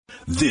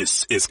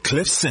This is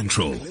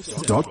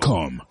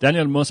CliffCentral.com.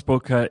 Daniel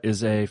Moosbrucker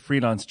is a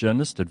freelance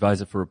journalist,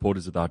 advisor for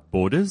Reporters Without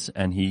Borders,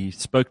 and he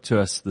spoke to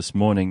us this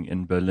morning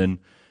in Berlin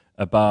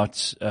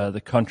about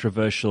the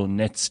controversial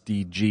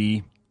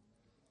NetzDG,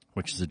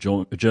 which is a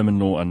German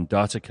law on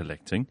data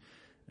collecting.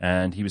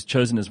 And he was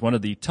chosen as one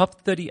of the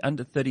top 30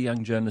 under 30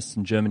 young journalists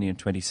in Germany in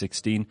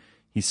 2016.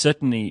 He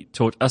certainly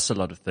taught us a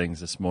lot of things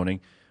this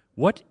morning.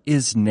 What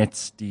is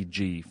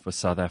NetzDG for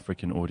South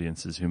African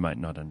audiences who might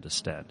not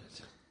understand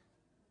it?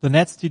 The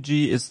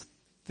NetzDG is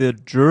the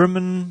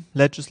German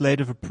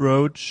legislative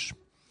approach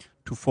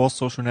to force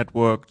social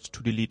networks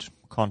to delete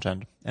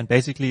content. And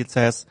basically it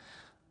says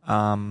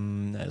a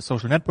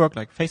social network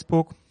like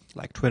Facebook,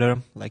 like Twitter,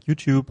 like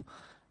YouTube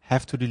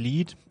have to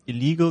delete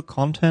illegal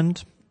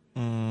content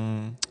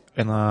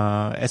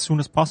as soon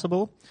as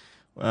possible,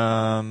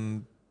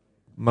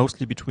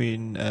 mostly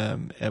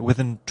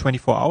within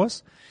 24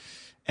 hours.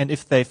 And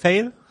if they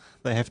fail,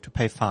 they have to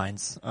pay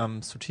fines.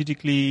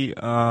 Strategically,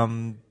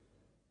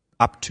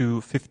 up to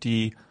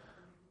 50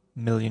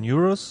 million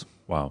euros.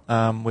 Wow.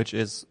 Which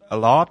is a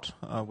lot,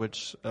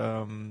 which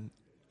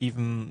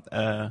even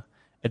a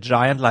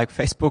giant like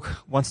Facebook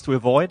wants to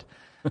avoid.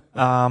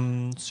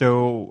 The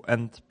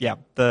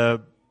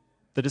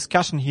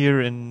discussion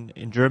here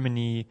in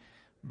Germany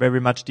very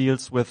much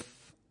deals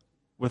with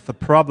the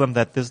problem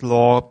that this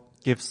law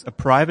gives a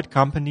private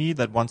company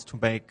that wants to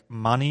make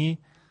money,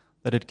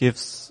 that it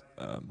gives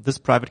this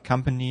private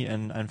company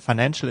an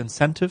financial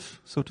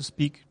incentive, so to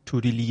speak, to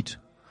delete.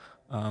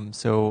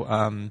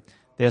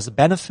 There's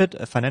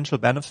a financial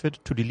benefit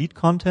to delete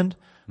content,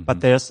 but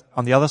there's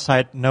on the other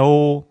side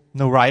no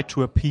right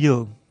to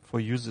appeal for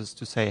users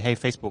to say, hey,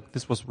 Facebook,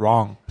 this was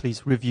wrong.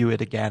 Please review it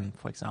again,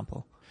 for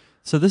example.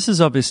 So this is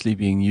obviously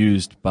being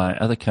used by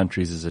other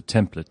countries as a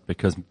template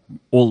because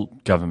all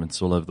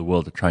governments all over the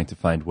world are trying to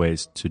find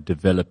ways to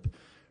develop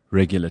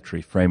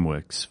regulatory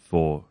frameworks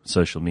for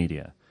social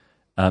media.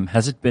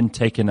 Has it been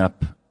taken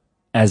up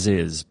as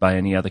is by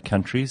any other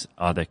countries?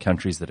 Are there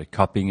countries that are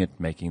copying it,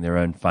 making their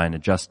own fine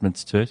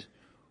adjustments to it?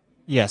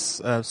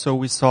 Yes. So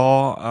we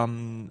saw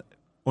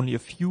only a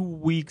few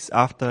weeks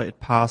after it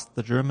passed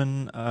the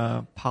German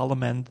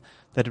parliament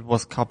that it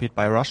was copied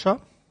by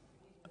Russia.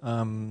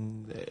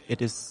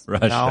 It is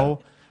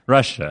now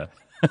Russia.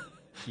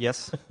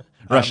 Yes.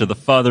 Russia, the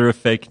father of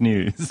fake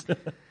news.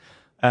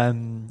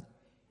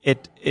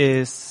 It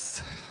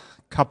is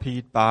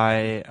copied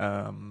by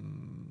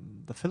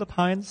the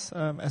Philippines,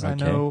 as I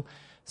know.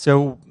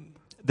 So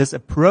this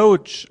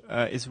approach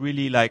is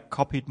really like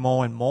copied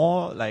more and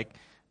more, like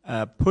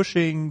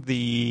pushing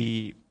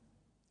the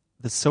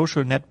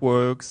social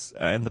networks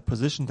in the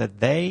position that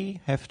they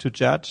have to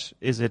judge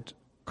is it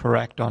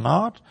correct or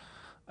not,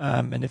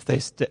 and if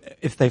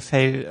they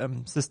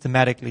fail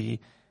systematically,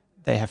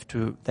 they have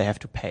to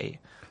pay.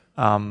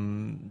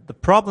 The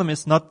problem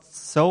is not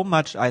so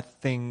much, I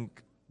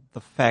think,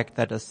 the fact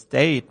that a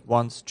state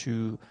wants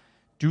to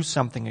do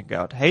something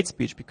about hate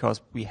speech because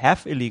we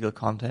have illegal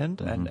content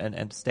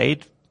and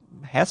state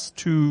has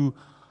to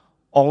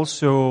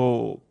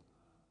also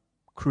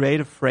create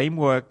a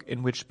framework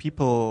in which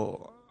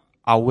people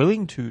are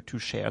willing to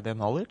share their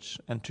knowledge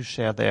and to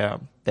share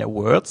their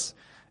words.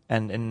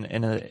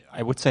 And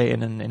I would say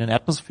in an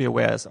atmosphere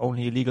where it's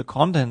only illegal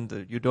content,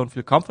 you don't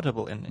feel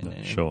comfortable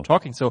in Sure.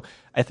 talking. So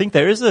I think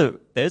there is a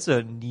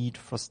need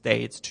for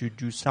states to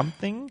do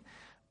something.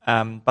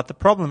 But the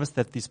problem is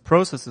that these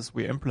processes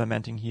we're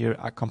implementing here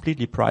are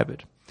completely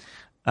private.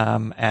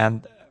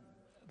 And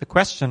the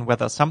question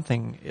whether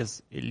something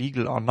is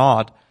illegal or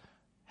not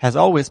has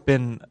always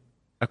been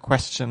a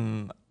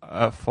question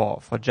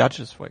for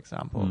judges, for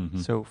example.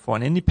 So for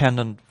an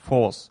independent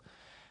force.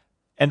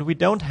 And we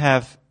don't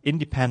have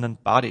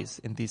independent bodies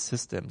in these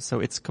systems.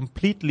 So it's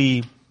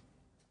completely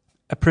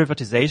a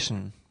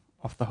privatization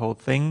of the whole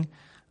thing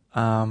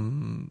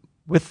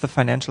with the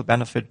financial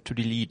benefit to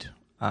delete.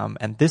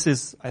 And this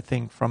is, I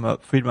think, from a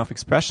freedom of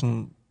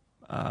expression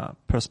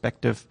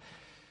perspective,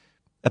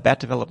 a bad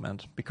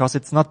development because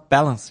it's not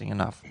balancing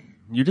enough.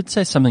 You did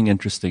say something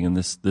interesting, and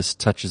this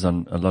touches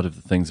on a lot of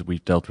the things that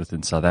we've dealt with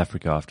in South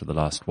Africa after the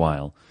last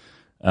while.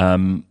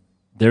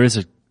 There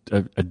is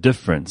a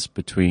difference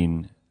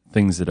between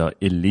things that are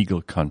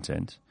illegal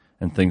content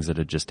and things that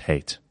are just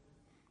hate.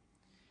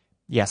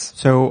 Yes.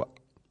 So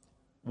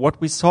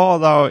what we saw,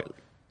 though,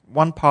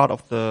 one part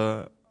of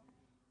the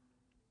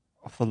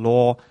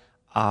law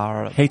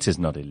are hate is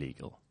not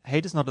illegal.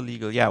 Hate is not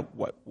illegal. Yeah,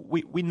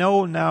 we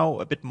know now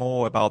a bit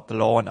more about the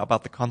law and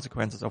about the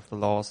consequences of the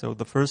law. So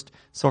the first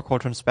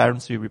so-called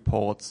transparency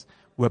reports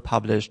were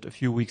published a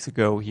few weeks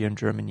ago here in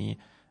Germany,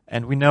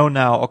 and we know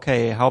now,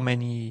 okay, how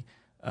many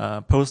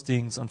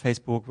postings on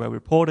Facebook were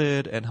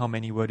reported and how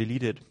many were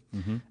deleted.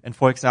 And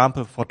for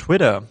example, for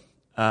Twitter,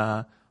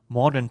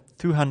 more than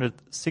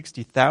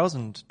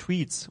 260,000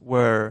 tweets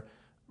were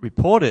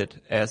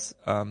reported as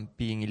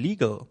being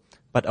illegal,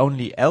 but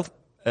only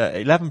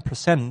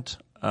 11%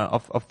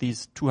 of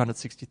these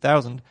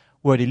 260,000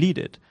 were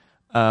deleted,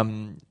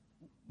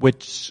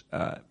 which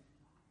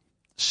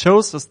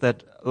shows us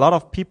that a lot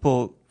of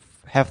people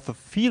have the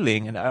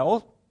feeling, and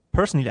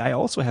personally, I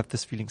also have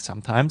this feeling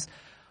sometimes,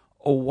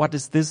 oh, what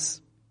is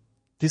this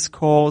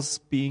discourse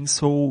being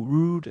so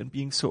rude and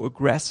being so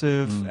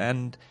aggressive?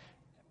 And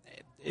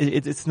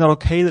it's not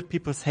okay that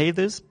people say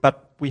this,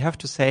 but we have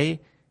to say,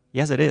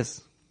 yes, it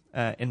is.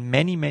 In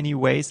many, many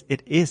ways,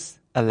 it is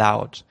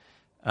allowed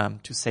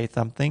to say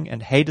something,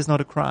 and hate is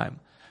not a crime.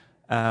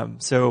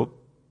 So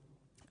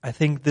I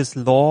think this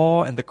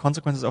law and the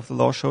consequences of the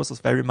law shows us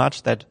very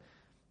much that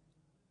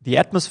the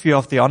atmosphere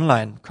of the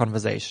online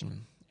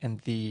conversation and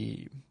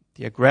the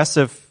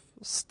aggressive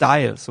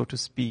style, so to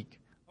speak,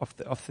 of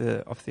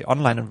the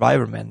online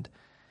environment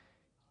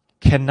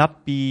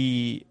cannot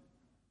be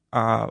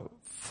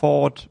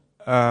fought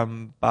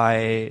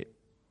by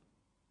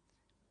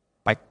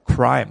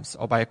crimes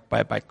or by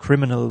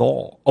criminal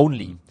law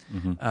only,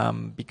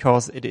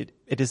 because it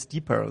is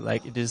deeper.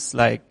 Like it is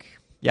a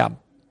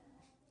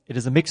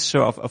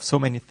mixture of so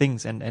many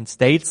things, and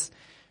states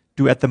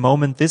do at the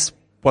moment this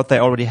what they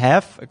already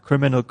have, a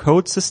criminal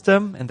code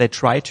system, and they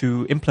try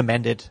to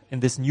implement it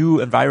in this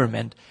new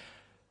environment.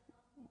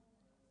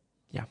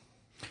 Yeah.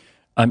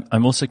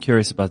 I'm also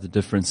curious about the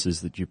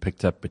differences that you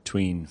picked up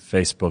between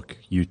Facebook,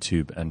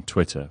 YouTube, and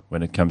Twitter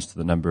when it comes to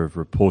the number of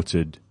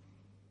reported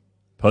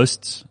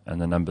posts and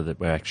the number that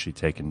were actually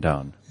taken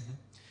down.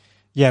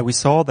 Yeah, we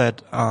saw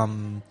that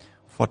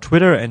for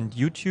Twitter and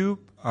YouTube,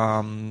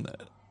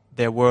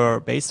 there were,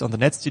 based on the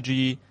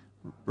NetzDG,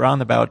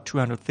 around about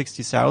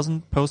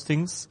 260,000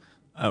 postings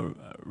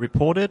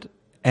reported,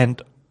 and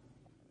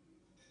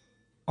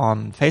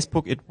on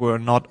Facebook it were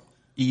not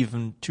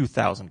even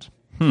 2,000.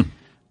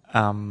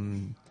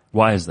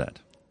 Why is that?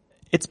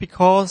 It's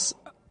because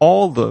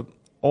the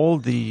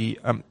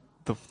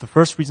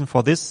first reason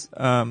for this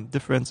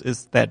difference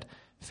is that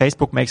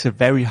Facebook makes it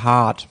very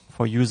hard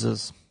for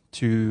users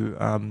to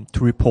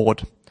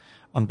report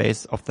on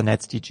base of the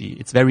NetzDG.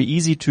 It's very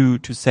easy to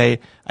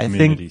say,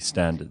 community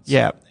standards.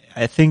 Yeah,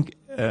 I think,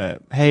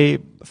 hey,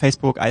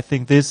 Facebook, I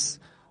think this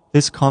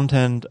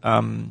content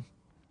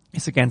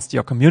is against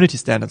your community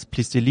standards.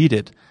 Please delete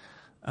it.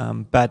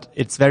 But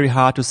it's very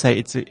hard to say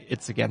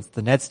it's against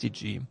the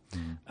NetzDG.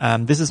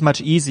 This is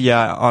much easier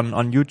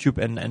on YouTube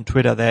and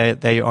Twitter.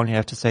 They only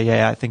have to say,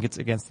 yeah, I think it's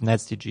against the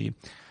NetzDG,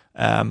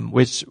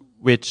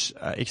 which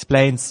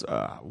explains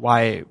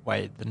why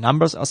the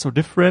numbers are so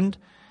different.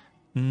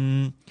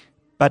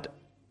 But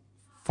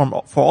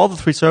for all the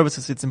three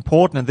services, it's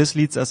important, and this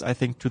leads us, I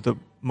think, to the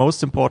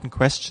most important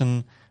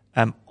question.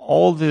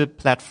 All the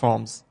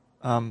platforms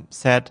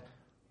said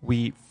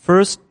we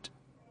first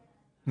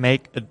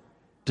make a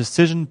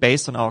decision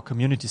based on our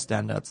community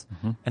standards,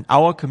 and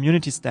our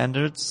community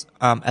standards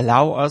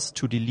allow us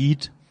to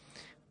delete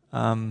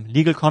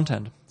legal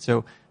content.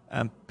 So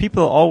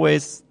people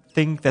always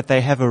think that they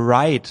have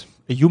a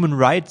human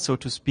right, so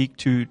to speak,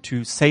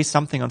 to say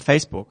something on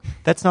Facebook.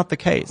 That's not the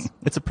case.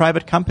 It's a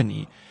private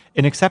company.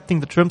 In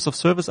accepting the terms of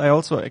service, I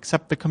also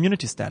accept the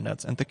community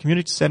standards, and the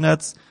community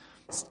standards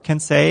can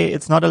say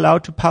it's not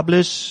allowed to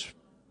publish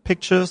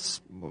pictures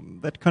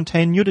that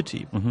contain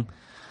nudity.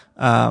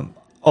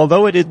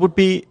 Although it would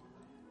be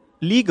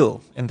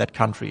legal in that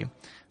country.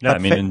 Yeah, I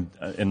mean,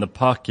 in the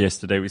park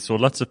yesterday, we saw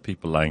lots of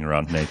people lying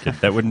around naked.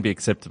 That wouldn't be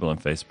acceptable on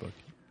Facebook.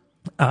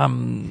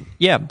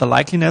 Yeah, the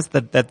likeliness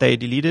that they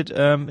deleted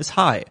is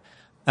high.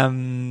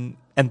 And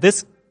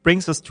this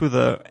brings us to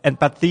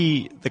but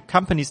the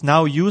companies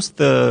now use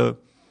the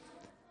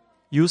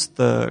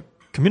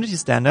community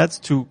standards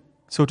to,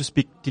 so to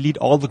speak, delete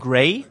all the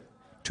gray,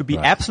 to be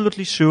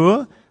absolutely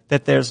sure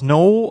that there's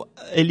no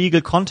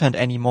illegal content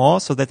anymore,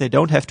 so that they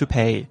don't have to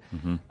pay.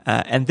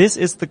 And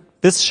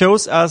this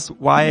shows us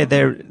why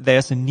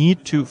there's a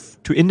need to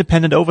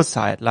independent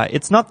oversight. Like,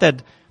 it's not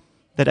that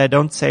I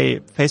don't say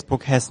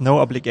Facebook has no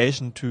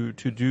obligation to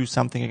do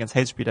something against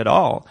hate speech at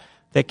all.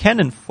 They can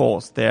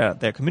enforce their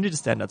community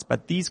standards,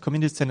 but these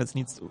community standards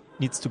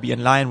needs to be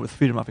in line with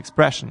freedom of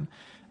expression.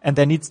 And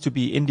there needs to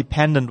be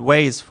independent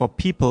ways for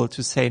people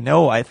to say,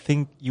 no, I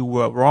think you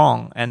were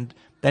wrong. And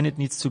then it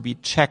needs to be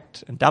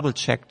checked and double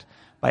checked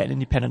by an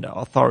independent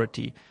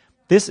authority.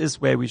 This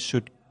is where we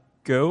should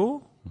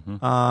go.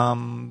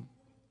 And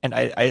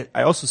I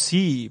also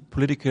see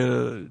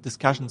political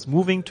discussions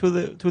moving to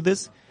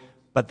this,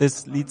 but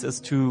this leads us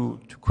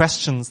to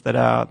questions that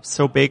are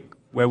so big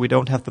where we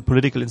don't have the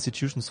political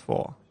institutions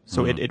for.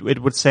 So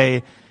it would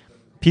say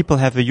people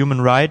have a human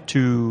right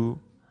to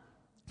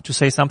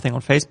say something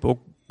on Facebook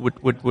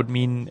would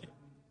mean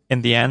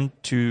in the end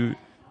to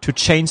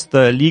change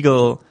the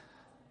legal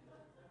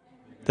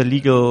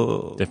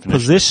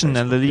position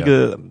and the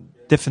legal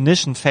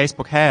definition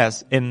Facebook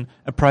has in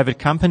a private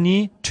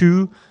company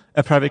to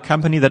a private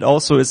company that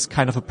also is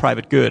kind of a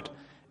private good.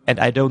 And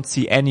I don't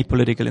see any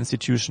political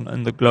institution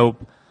in the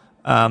globe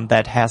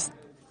that has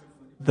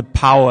the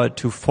power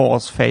to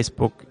force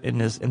Facebook in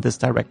this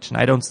direction.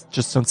 I don't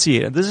see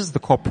it. And this is the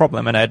core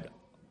problem. And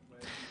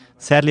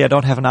sadly I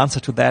don't have an answer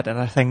to that, and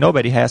I think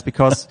nobody has,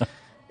 because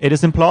it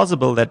is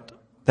implausible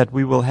that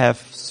we will have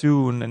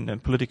soon a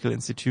political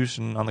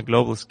institution on a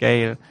global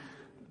scale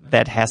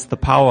that has the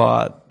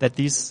power that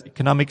these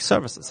economic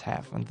services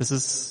have. And this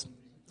is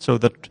so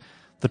that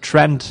the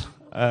trend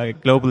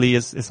globally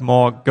is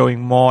more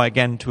going more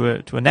again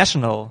to a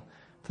national.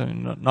 So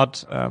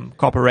not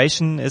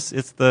cooperation is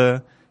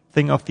the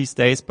thing of these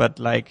days, but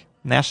like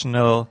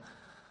national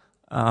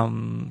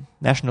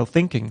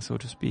thinking, so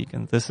to speak.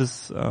 And this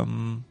is, I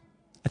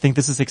think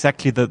this is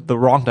exactly the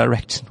wrong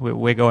direction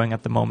we're going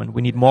at the moment.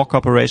 We need more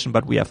cooperation,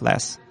 but we have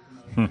less.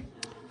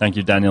 Thank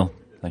you, Daniel.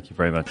 Thank you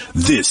very much.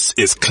 This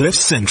is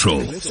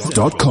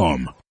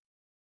CliffCentral.com.